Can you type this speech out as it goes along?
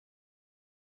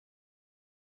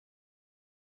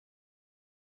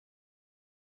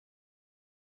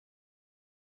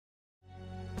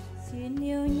Xin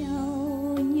yêu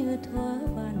nhau như thuở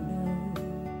ban đầu,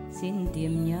 xin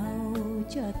tìm nhau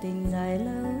cho tình dài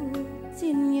lâu,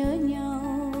 xin nhớ nhau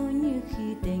như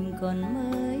khi tình còn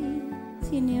mới,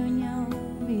 xin yêu nhau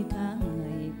vì tháng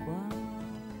ngày qua.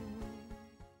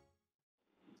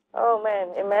 Oh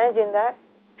man, imagine that.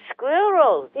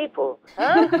 Squirrel people,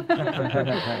 huh?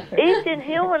 Eating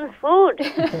human food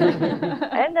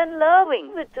and then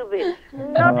loving it to bits.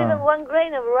 Not even one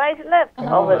grain of rice left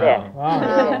over there.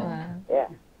 Yeah.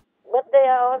 But they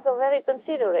are also very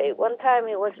considerate. One time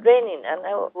it was raining and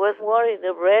I was worried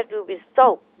the bread will be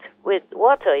soaked with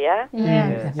water, yeah?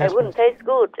 Yes. It wouldn't taste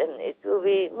good and it will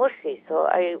be mushy. So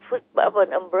I put up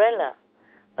an umbrella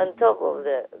on top of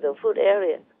the food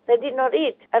area. They did not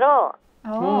eat at all.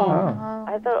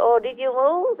 I thought, did you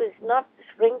move? It's not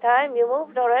springtime. You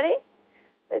moved already?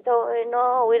 They told me,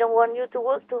 no, we don't want you to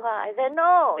work too hard. I said,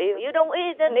 no, if you don't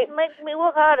eat, then it makes me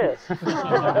work harder.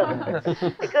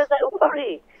 Because I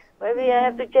worry. Maybe I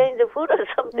have to change the food or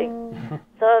something.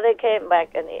 So they came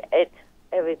back and ate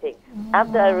everything.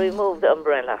 After I removed the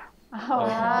umbrella.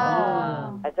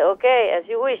 I said, okay, as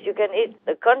you wish, you can eat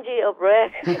a congee of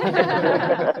bread.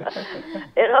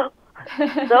 You know?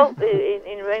 Soak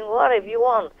in rainwater if you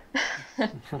want.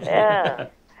 Yeah.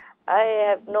 I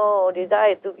have no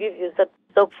desire to give you such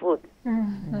soaked food.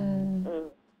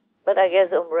 But I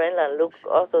guess umbrella looks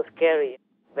also scary.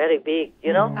 Very big,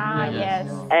 you know? Yes.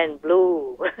 And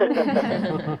blue.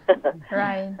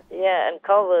 Right. Yeah, and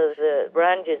covers the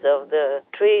branches of the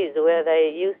trees where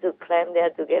they used to climb there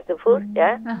to get the food,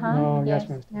 yeah? Yes.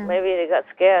 Maybe they got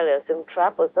scared or some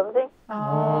trap or something.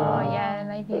 Yeah,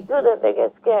 maybe. It's good that they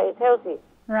get scared. It's healthy.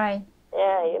 Right.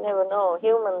 Yeah, you never know.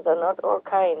 Humans are not all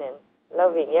kind and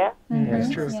loving, yeah? That's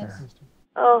true. Yes.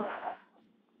 Oh,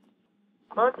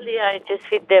 mostly I just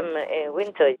feed them in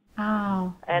winter.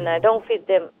 And I don't feed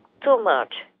them too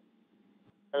much.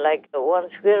 Like one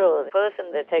squirrel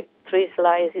person, they take 3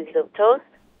 slices of toast,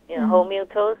 wholemeal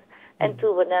toast, and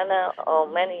 2 banana or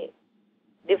many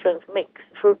different mixed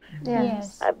fruits.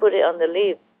 Yes. I put it on the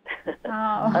leaf.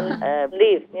 On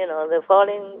leaves, the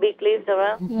falling big leaves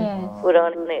around. Yes. Put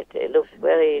on it. It looks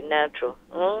very natural.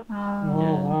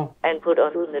 And put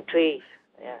on the tree.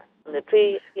 Yeah. On the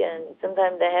tree, and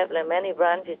sometimes they have like many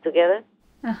branches together.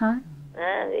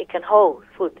 It can hold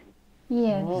food.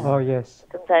 Yes. Oh, yes.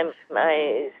 Sometimes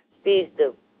I squeeze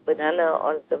the banana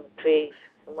on some tree,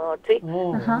 small tree.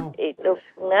 It looks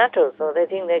natural, so they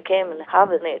think they came and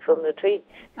harvested it from the tree.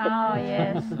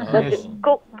 Yes. But the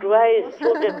cooked rice,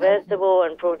 fruit and vegetable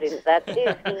and protein, that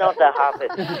is not a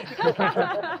harvest.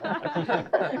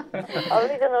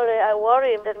 Originally, I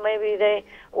worry that maybe they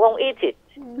won't eat it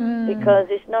because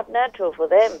it's not natural for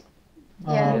them.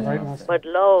 Yes. But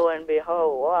lo and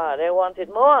behold, wow, they wanted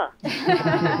more.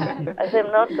 I said,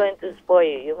 I'm not going to spoil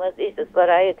you. You must eat a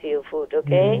variety of food,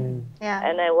 okay? Yeah.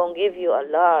 And I won't give you a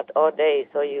lot all day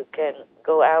so you can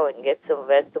go out and get some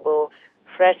vegetable,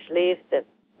 fresh leaves and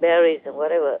berries and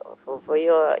whatever. For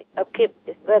your upkeep,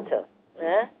 it's better.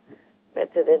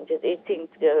 Better than just eating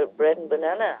the bread and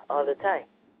banana all the time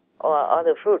or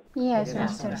other fruit. Yes,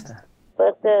 Master.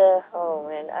 But,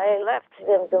 I left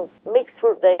them some mixed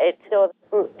fruit. They ate all the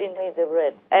fruit, didn't eat the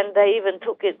bread. And they even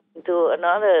took it to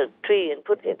another tree and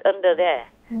put it under there.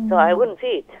 So I wouldn't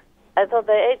see it. I thought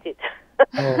they ate it.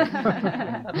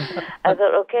 I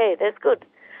thought, okay, that's good.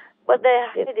 But they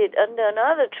hid it under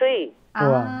another tree.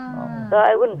 So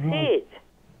I wouldn't see it.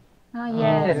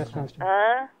 Yes.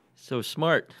 So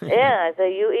smart. Yeah, I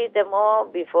said, you eat them all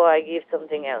before I give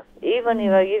something else. Even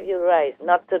if I give you rice,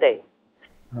 not today.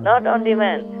 Not on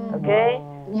demand, okay?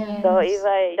 Yes. So if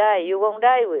I die, you won't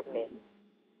die with me.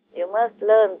 You must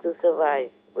learn to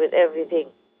survive with everything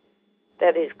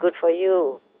that is good for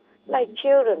you. Like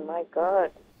children, my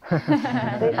God.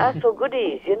 They ask for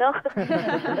goodies,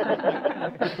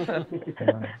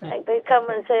 Like they come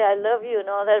and say, I love you, and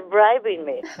all that, bribing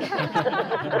me.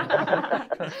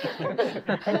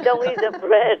 And don't eat the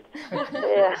bread.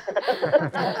 Yeah.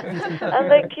 Aren't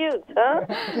they cute, huh?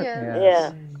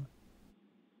 Yeah.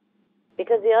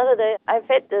 Because the other day, I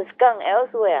fed the skunk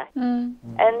elsewhere.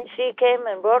 And she came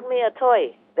and brought me a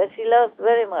toy that she loves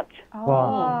very much.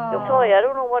 The toy, I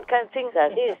don't know what kind of things are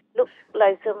these. Looks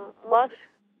like some moss,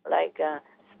 like a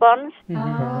sponge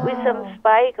with some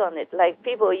spike on it. Like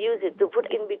people use it to put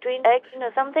in between eggs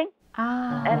or something.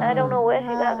 And I don't know where she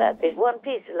got that. It's one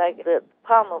piece, like the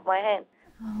palm of my hand.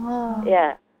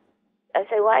 Yeah. I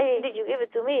said, why did you give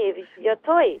it to me if it's your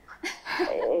toy?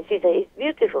 And she said, it's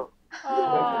beautiful.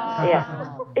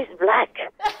 Yeah, it's black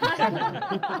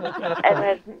and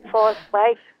has 4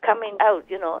 spikes coming out,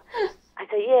 I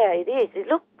said, yeah, it is. It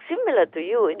looks similar similar to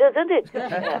you, doesn't it?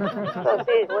 So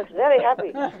she was very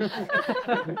happy.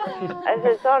 I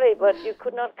said, sorry, but you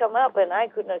could not come up and I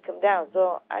could not come down.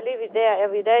 So I leave it there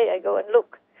every day. I go and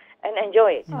look and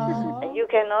enjoy it. And you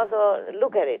can also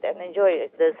look at it and enjoy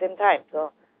it at the same time.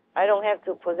 So I don't have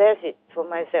to possess it for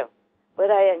myself.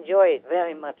 But I enjoy it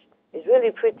very much. It's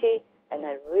really pretty, and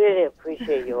I really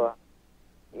appreciate your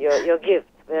gift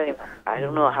very much. I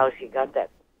don't know how she got that.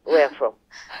 Where from?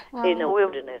 In a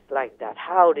wilderness like that.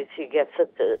 How did she get such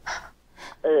a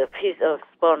piece of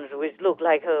sponge which looked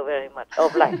like her very much, or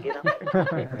black, you know?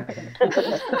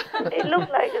 It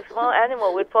looked like a small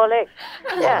animal with 4 legs.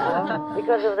 Yeah,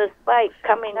 because of the spike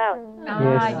coming out.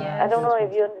 Yes. I don't know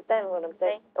if you understand what I'm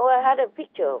saying. Oh, I had a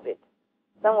picture of it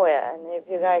somewhere, and if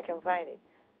you guys can find it.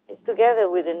 It's together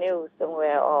with the news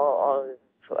somewhere, or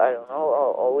I don't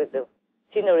know, or with the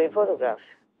scenery photographs.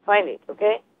 Find it,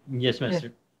 okay? Yes, Master.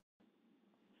 Yes.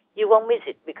 You won't miss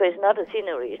it because it's not a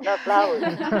scenery, it's not flowers,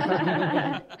 it's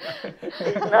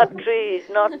not trees, it's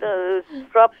not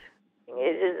shrubs.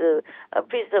 It is a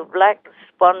piece of black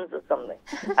sponge or something.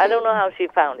 I don't know how she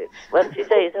found it, but she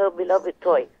says it's her beloved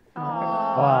toy.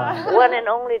 Wow. One and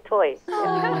only toy.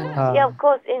 Yeah, of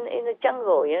course, in the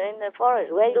jungle, in the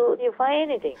forest, where do you find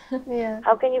anything? Yeah.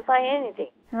 How can you find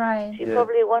anything? Right. She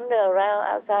probably wandered around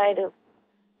outside of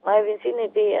my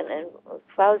vicinity and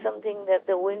found something that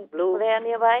the wind blew there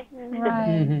nearby.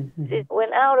 Right. She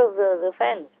went out of the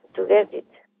fence to get it.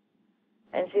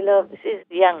 And she's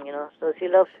young, so she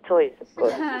loves toys, of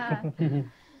course.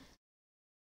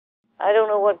 I don't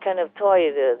know what kind of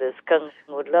toy the skunk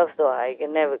would love, so I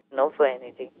can never offer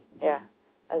anything. Yeah.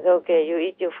 I said, okay, you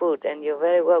eat your food, and you're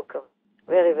very welcome.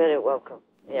 Very, very welcome.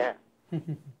 Yeah.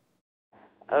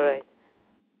 All right.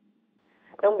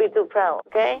 Don't be too proud,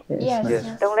 okay?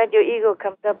 Yes. Don't let your ego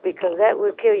come up because that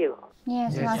will kill you.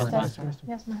 Yes, Master.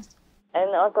 Yes, Master.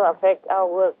 And also affect our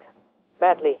work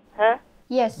badly, huh?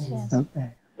 Yes. Okay.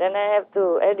 Then I have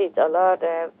to edit a lot,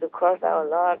 I have to cross out a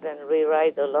lot and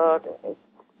rewrite a lot. It's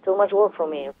too much work for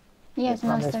me. Yes,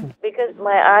 Master. Because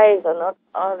my eyes are not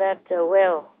all that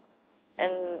well.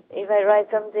 And if I write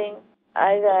something,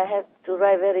 either I have to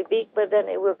write very big, but then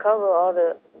it will cover all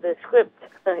the script,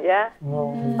 yeah?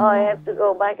 Or I have to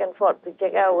go back and forth to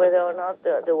check out whether or not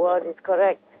the word is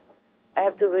correct. I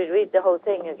have to reread the whole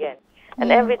thing again.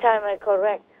 And every time I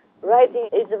correct, writing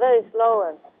is very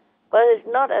slow, but it's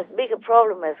not as big a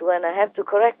problem as when I have to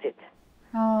correct it.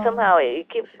 Somehow it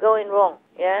keeps going wrong,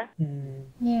 yeah?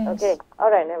 Yes. Okay, all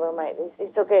right, never mind.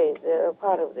 It's okay. It's a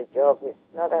part of the job.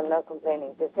 I'm not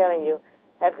complaining. Just telling you,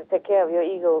 have to take care of your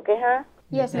ego, okay, huh?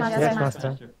 Yes, Master. Yes,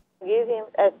 Master. Give him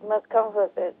as much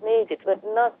comfort as needed, but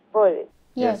not spoil it.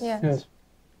 Yes.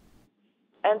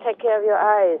 And take care of your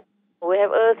eyes. We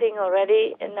have earthing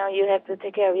already, and now you have to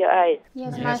take care of your eyes.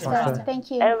 Yes, Yes, Master. Master. Thank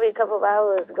you. Every couple of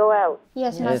hours, go out,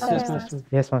 Yes, Master.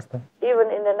 Yes, Master. even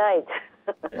in the night.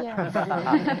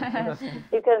 Yeah.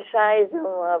 You can shine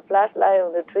some flashlight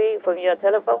on the tree from your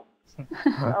telephone.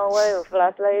 Where the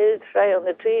flashlight is, shine on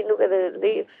the tree, look at the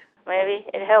leaves. Maybe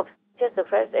it helps. Just the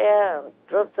fresh air,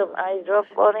 drop some eye drop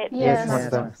on it Yes,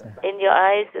 Master. in your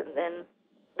eyes, and then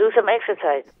do some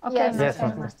exercise. Okay, Yes,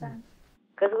 Master.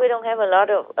 Because we don't have a lot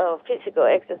of physical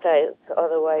exercise,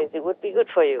 otherwise it would be good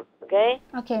for you, okay?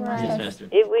 Okay, Yes, Master. Master.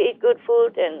 If we eat good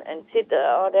food and sit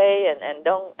all day and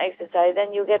don't exercise,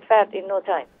 then you get fat in no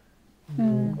time.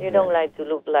 You don't like to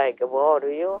look like a ball, do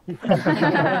you?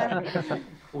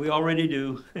 We already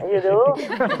do. You do?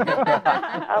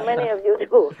 How many of you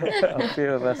do? A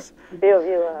few of us. Few of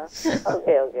you, huh?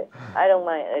 Okay. I don't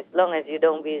mind, as long as you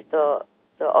don't be so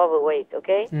overweight,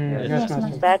 okay? Yes,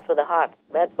 Master. Bad for the heart,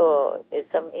 bad for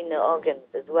some inner organs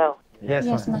as well. Yes,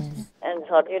 Yes, Master. Master. And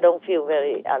so you don't feel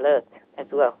very alert as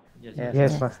well. Yes,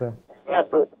 Yes, Master.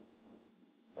 Not good.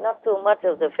 Not too much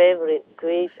of the favorite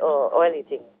sweet or oily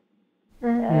thing.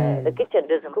 The kitchen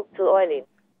doesn't cook too oily.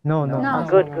 No.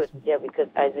 Good. Yeah, because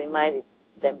I reminded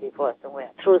them before somewhere,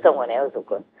 through someone else, of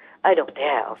course. I don't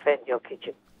dare offend your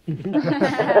kitchen.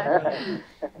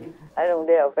 I don't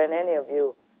dare offend any of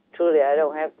you. Truly, I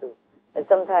don't have to. And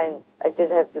sometimes I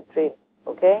just have to treat,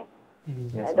 okay?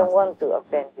 I don't want to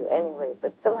offend you anyway,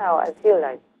 but somehow I feel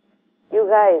like you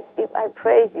guys, if I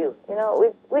praise you,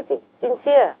 with it,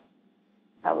 sincere,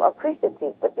 I'm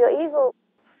appreciative, but your ego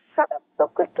shut up so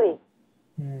quickly.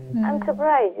 I'm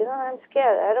surprised, I'm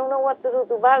scared. I don't know what to do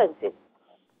to balance it.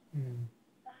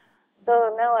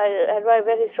 So now I write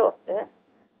very short.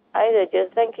 Either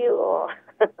just thank you or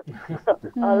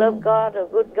or love God or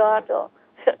good God or,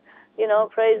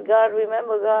 praise God,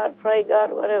 remember God, pray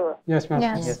God, whatever. Yes,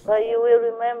 Master. Yes. But you will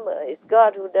remember it's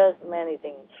God who does many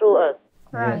things through us.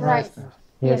 Right.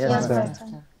 Yes, Yes, Master.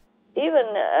 Master. Even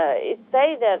it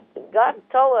say that God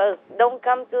told us, don't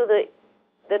come to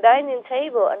the dining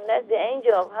table unless the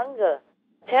angel of hunger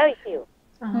tell you.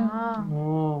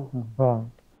 Oh.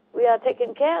 Wow. We are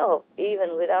taken care of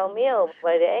even with our meal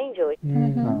by the angel.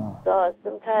 So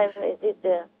sometimes it is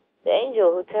the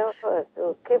angel who tells us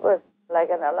to keep us like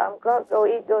an alarm clock, go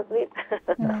eat, go sleep.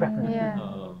 Yeah.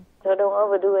 So don't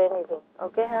overdo anything,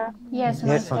 okay, huh? Yes,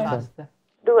 Yes, Master. Master.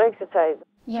 Do exercise.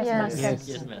 Yes, Yes. Master.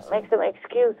 Yes, Master. Make some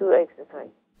excuse to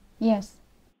exercise. Yes.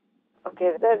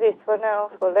 Okay, that is for now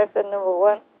for lesson number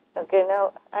 1. Okay,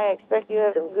 now I expect you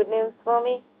have some good news for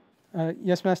me.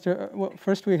 Yes, Master. Well,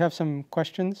 first we have some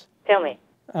questions. Tell me.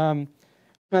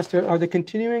 Master, are the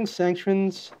continuing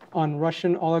sanctions on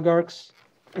Russian oligarchs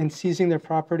and seizing their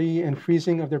property and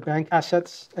freezing of their bank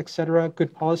assets, etc.,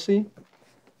 good policy?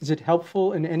 Is it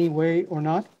helpful in any way or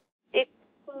not? It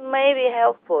may be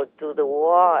helpful to the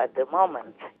war at the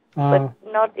moment, but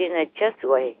not in a just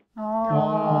way.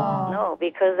 No,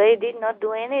 because they did not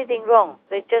do anything wrong.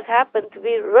 They just happened to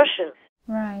be Russians.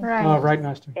 Right. Oh, right,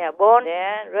 Master. Yeah, born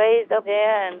there, raised up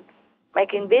there, and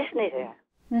making business there.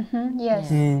 Yes.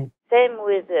 Same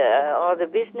with all the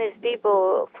business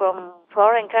people from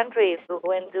foreign countries who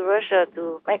went to Russia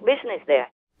to make business there.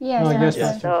 Yes, Oh, yes, Master.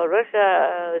 Master. So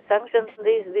Russia sanctions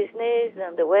this business,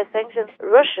 and the West sanctions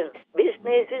Russian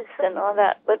businesses and all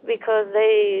that. But because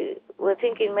they were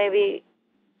thinking maybe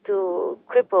to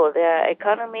cripple their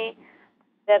economy,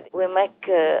 that will make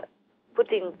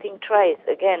putting things twice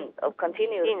again of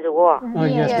continuing the war. Oh,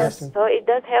 yes, Yes. Master. So it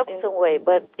does help in some way,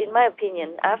 but in my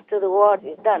opinion, after the war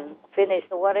is done, finished,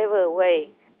 whatever way,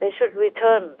 they should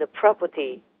return the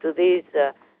property to these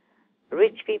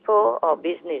rich people or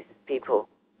business people.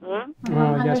 Oh,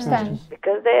 yes, Understand. Master.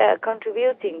 Because they are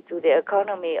contributing to the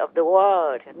economy of the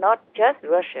world, not just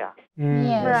Russia.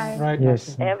 Yes. Right, right,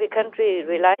 Yes. Master. Every country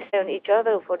relies on each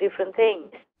other for different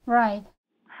things. Right.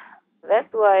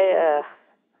 That's why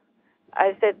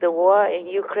I said the war in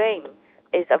Ukraine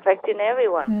is affecting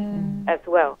everyone as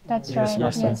well. That's Yes, right.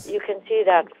 Master. Yes. You can see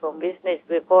that from business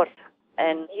reports.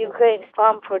 And Ukraine's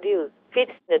farm produce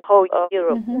feeds the whole of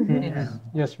Europe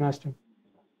Yes, Master.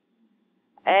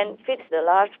 and feeds the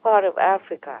large part of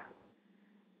Africa.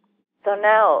 So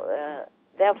now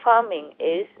their farming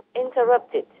is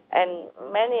interrupted, and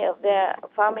many of their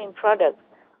farming products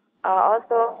are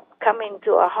also coming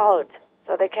to a halt,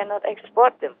 so they cannot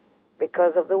export them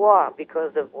because of the war,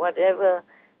 because of whatever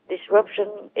disruption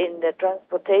in the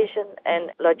transportation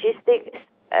and logistics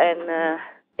and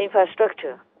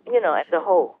infrastructure, as a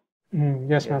whole.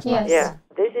 Yes, Master. Yes. Yeah,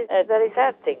 this is a very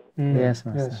sad thing. Yes,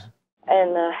 Master. Yes.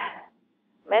 And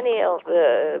many of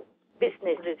the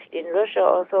businesses in Russia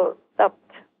also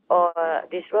stopped or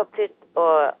disrupted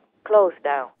or closed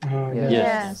down. Oh, Yes.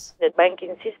 Yes. The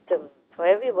banking system for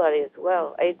everybody as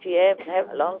well. ATM have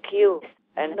a long queue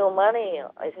and no money.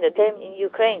 It's the same in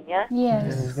Ukraine, yeah?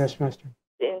 Yes. Yes, Master.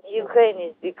 In Ukraine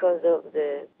it's because of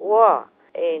the war.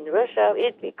 In Russia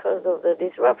it's because of the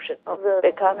disruption of the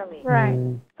economy. Right.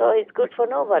 So it's good for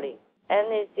nobody. And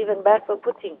it's even bad for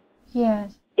Putin.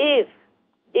 Yes. If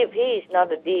he is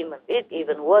not a demon, it's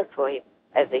even worse for him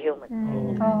as a human.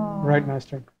 Oh. Right,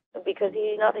 Master. Because he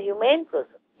is not a humane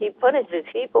person. He punishes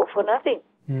people for nothing.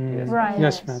 Right.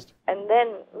 Yes, Master. And then,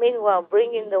 meanwhile,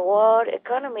 bringing the world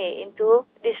economy into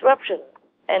disruption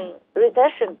and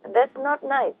recession. And that's not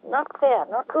nice, not fair,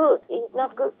 not good. It's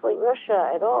not good for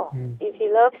Russia at all. If he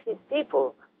loves his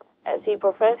people, as he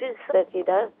professes that he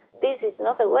does, this is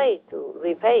not a way to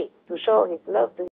repay, to show his love to